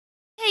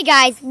Hey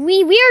guys,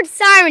 we heard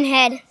Siren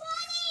Head. And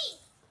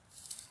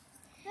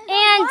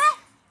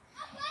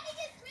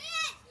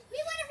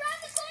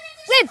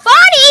wait,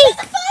 Bonnie!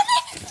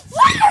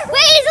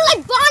 Wait, is it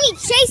like Bonnie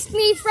chased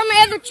me from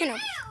my other channel?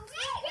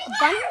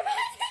 Bonnie?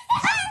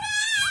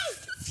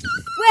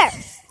 Where?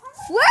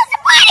 Where's the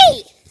bunny?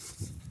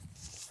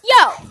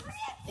 Yo.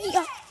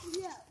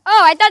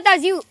 Oh, I thought that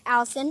was you,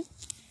 Allison.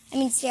 I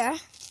mean, Sarah.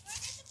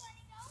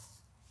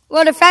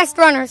 Well, they're fast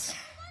runners.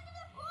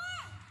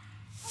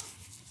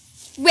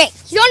 Wait,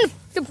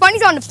 the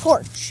bunny's on the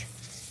porch.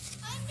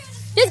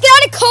 Let's get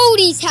out of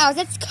Cody's house.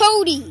 That's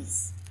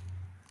Cody's.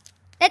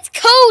 That's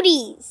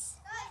Cody's.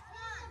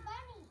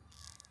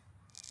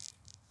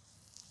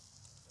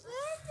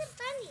 Where's the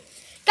bunny?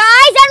 Guys,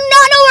 I do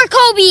not know where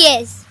Kobe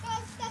is.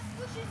 Guys, that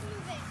bush is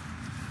moving.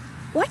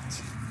 What?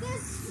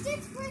 There's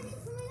sticks breaking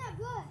from that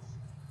bush.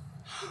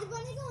 Did the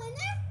bunny go in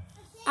there?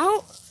 Oh.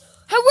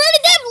 Where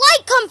did that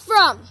light come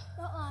from?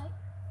 What light?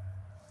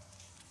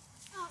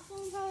 Oh,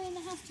 someone probably in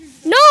the house turned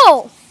it.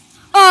 No.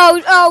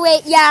 Oh,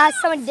 wait. Yeah,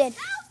 someone did.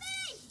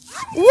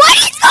 What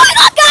is going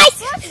on,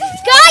 guys?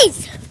 Guys!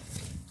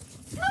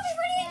 Kobe,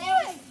 what are you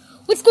doing?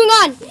 What's going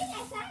on?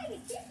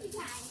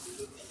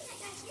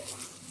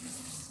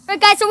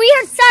 Alright, guys, so we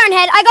heard Siren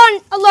Head. I got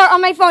an alert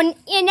on my phone, and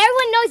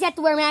everyone knows you have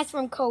to wear masks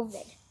from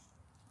COVID.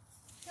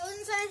 That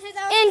wasn't Siren Head,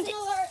 that was an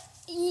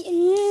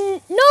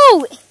alert.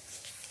 No!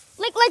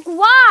 Like,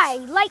 why?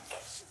 Like,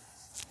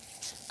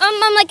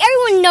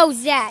 everyone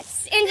knows that.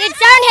 And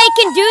Siren Head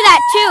can do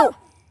that, too.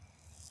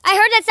 I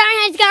heard that Siren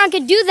Head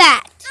can do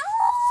that.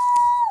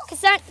 You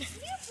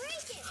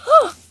break it.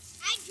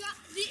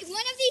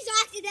 One of these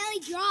accidentally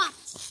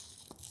dropped.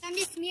 I'm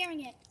just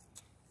smearing it.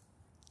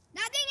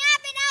 Nothing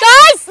happened.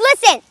 Guys,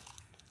 listen.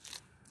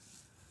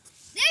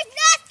 There's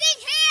nothing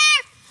here.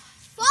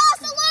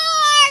 False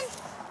alarm.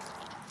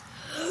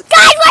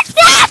 Guys, what's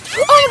that?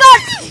 Oh my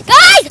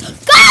God.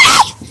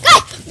 Guys,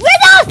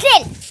 where's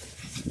Allison?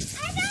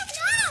 I don't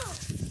know.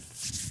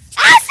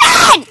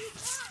 Allison!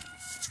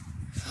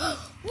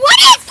 What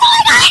is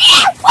going on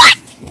here? What?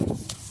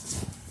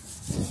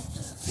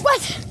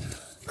 What?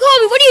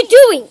 Kobe, what are you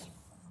doing?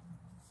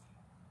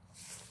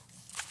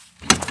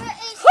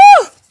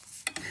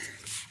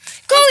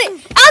 Kobe,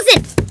 Allison!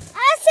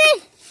 Allison!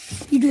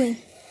 What are you doing?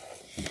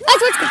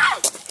 What's going on?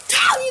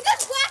 Ow, you got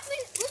whacked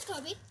with... Where's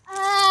Kobe?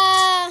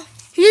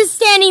 He's just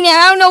standing there. I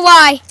don't know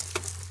why.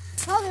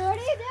 Kobe, what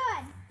are you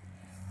doing?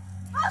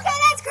 Okay,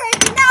 that's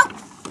crazy. No.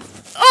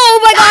 Oh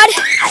my God.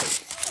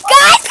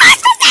 Guys,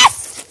 Cole's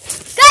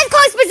possessed! Guys,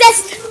 Cole's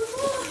possessed!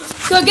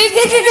 Go, get.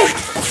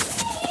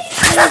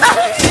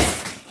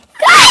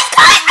 Guys,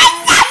 Cole's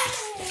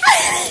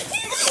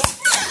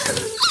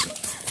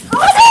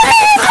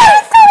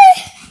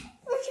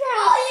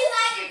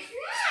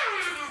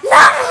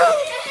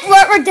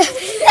We're done. Guys,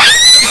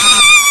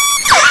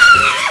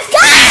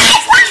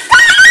 what's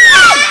going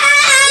on?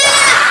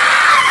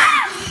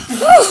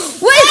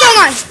 What is going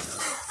on?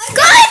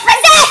 Cole's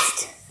possessed!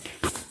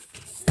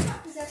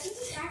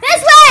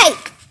 This way!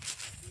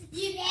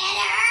 You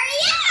better hurry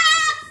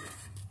up!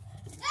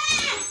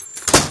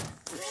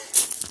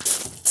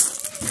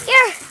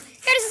 Here,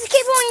 just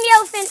keep holding the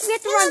elephant. We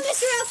have to run.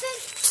 Mr. Elephant.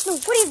 No,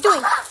 what are you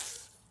doing?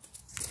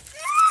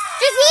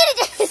 Just eat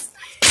it.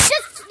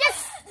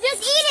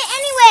 Just eat it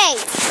anyway.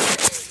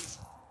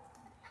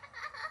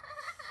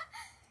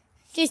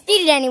 Just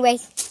eat it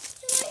anyways.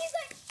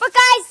 But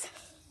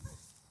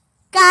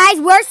guys,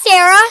 where's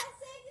Sarah?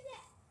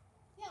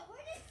 Yeah,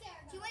 where did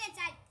Sarah go? She went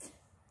inside.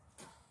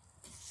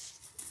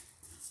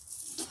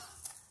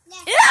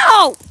 Ew!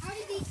 How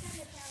did these come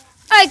to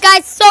Sarah? Alright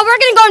guys, so we're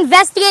gonna go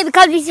investigate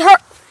because we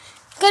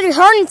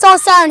heard and saw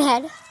Siren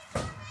Head.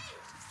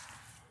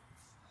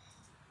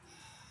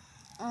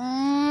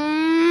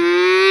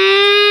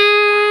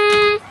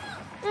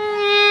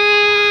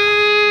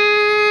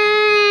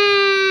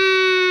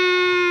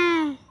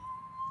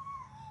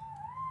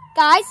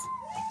 Guys?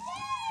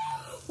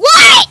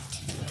 What?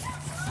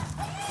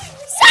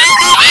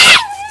 Siren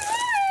Head!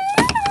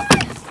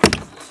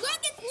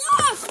 Look, it's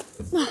lost!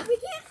 We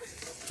can't...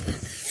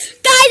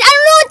 Guys, I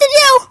don't know what to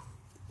do!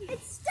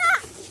 It's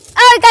stuck!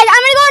 Alright guys,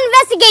 I'm gonna go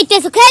investigate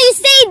this, okay? You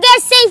stay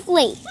there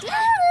safely. No,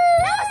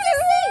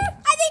 seriously!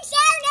 I think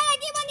Siren Head, I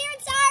keep on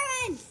hearing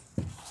sirens!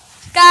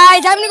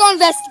 Guys, I'm gonna go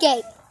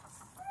investigate.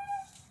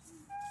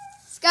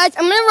 Guys,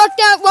 I'm gonna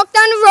walk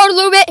down the road a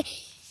little bit,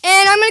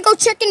 and I'm gonna go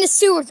check in the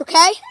sewers,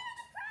 okay?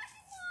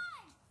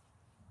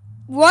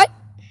 What?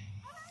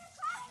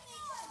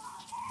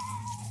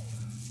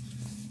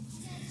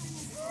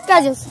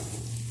 Guys,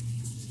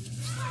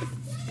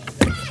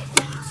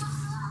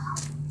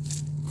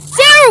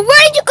 Sarah,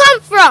 where did you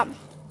come from?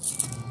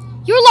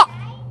 You're lost.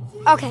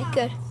 Okay,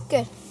 good.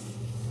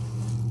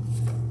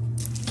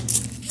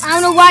 I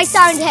don't know why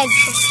Siren Head.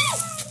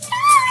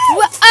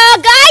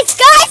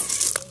 Guys!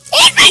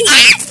 Eat my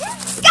ass!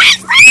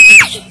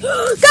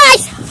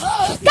 Guys!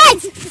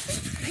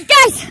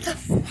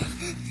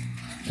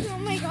 Oh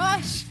my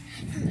gosh.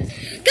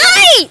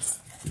 Guys!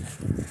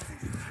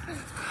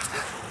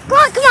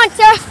 Come on,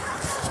 Sarah.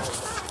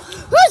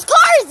 Whose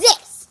car is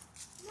this?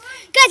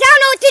 Guys,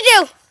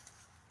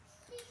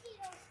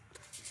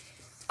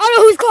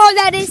 car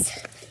that is.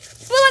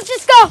 But let's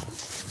just go.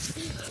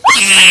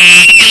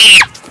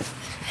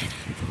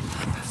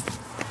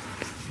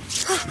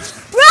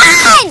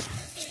 Run!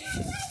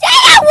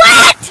 Dang,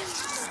 what?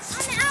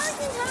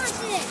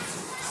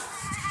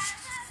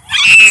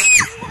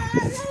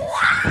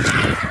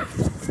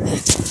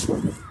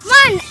 Come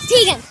on,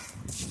 Tegan.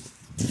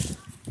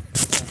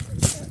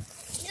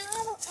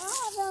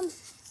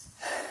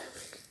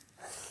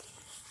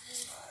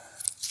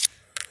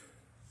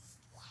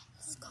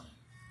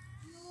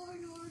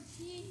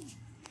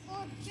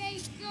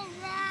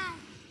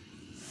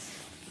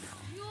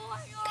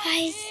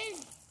 Guys,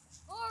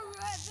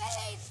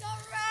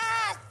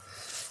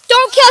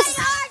 don't kill us.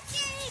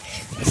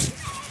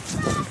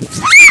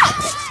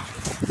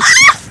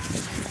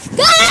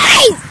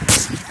 Guys!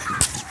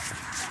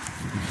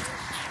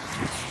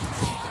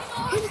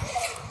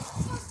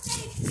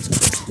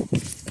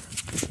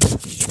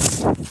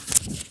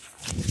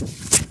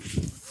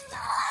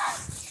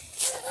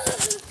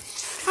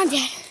 I'm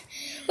dead.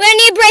 We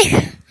need a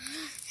break.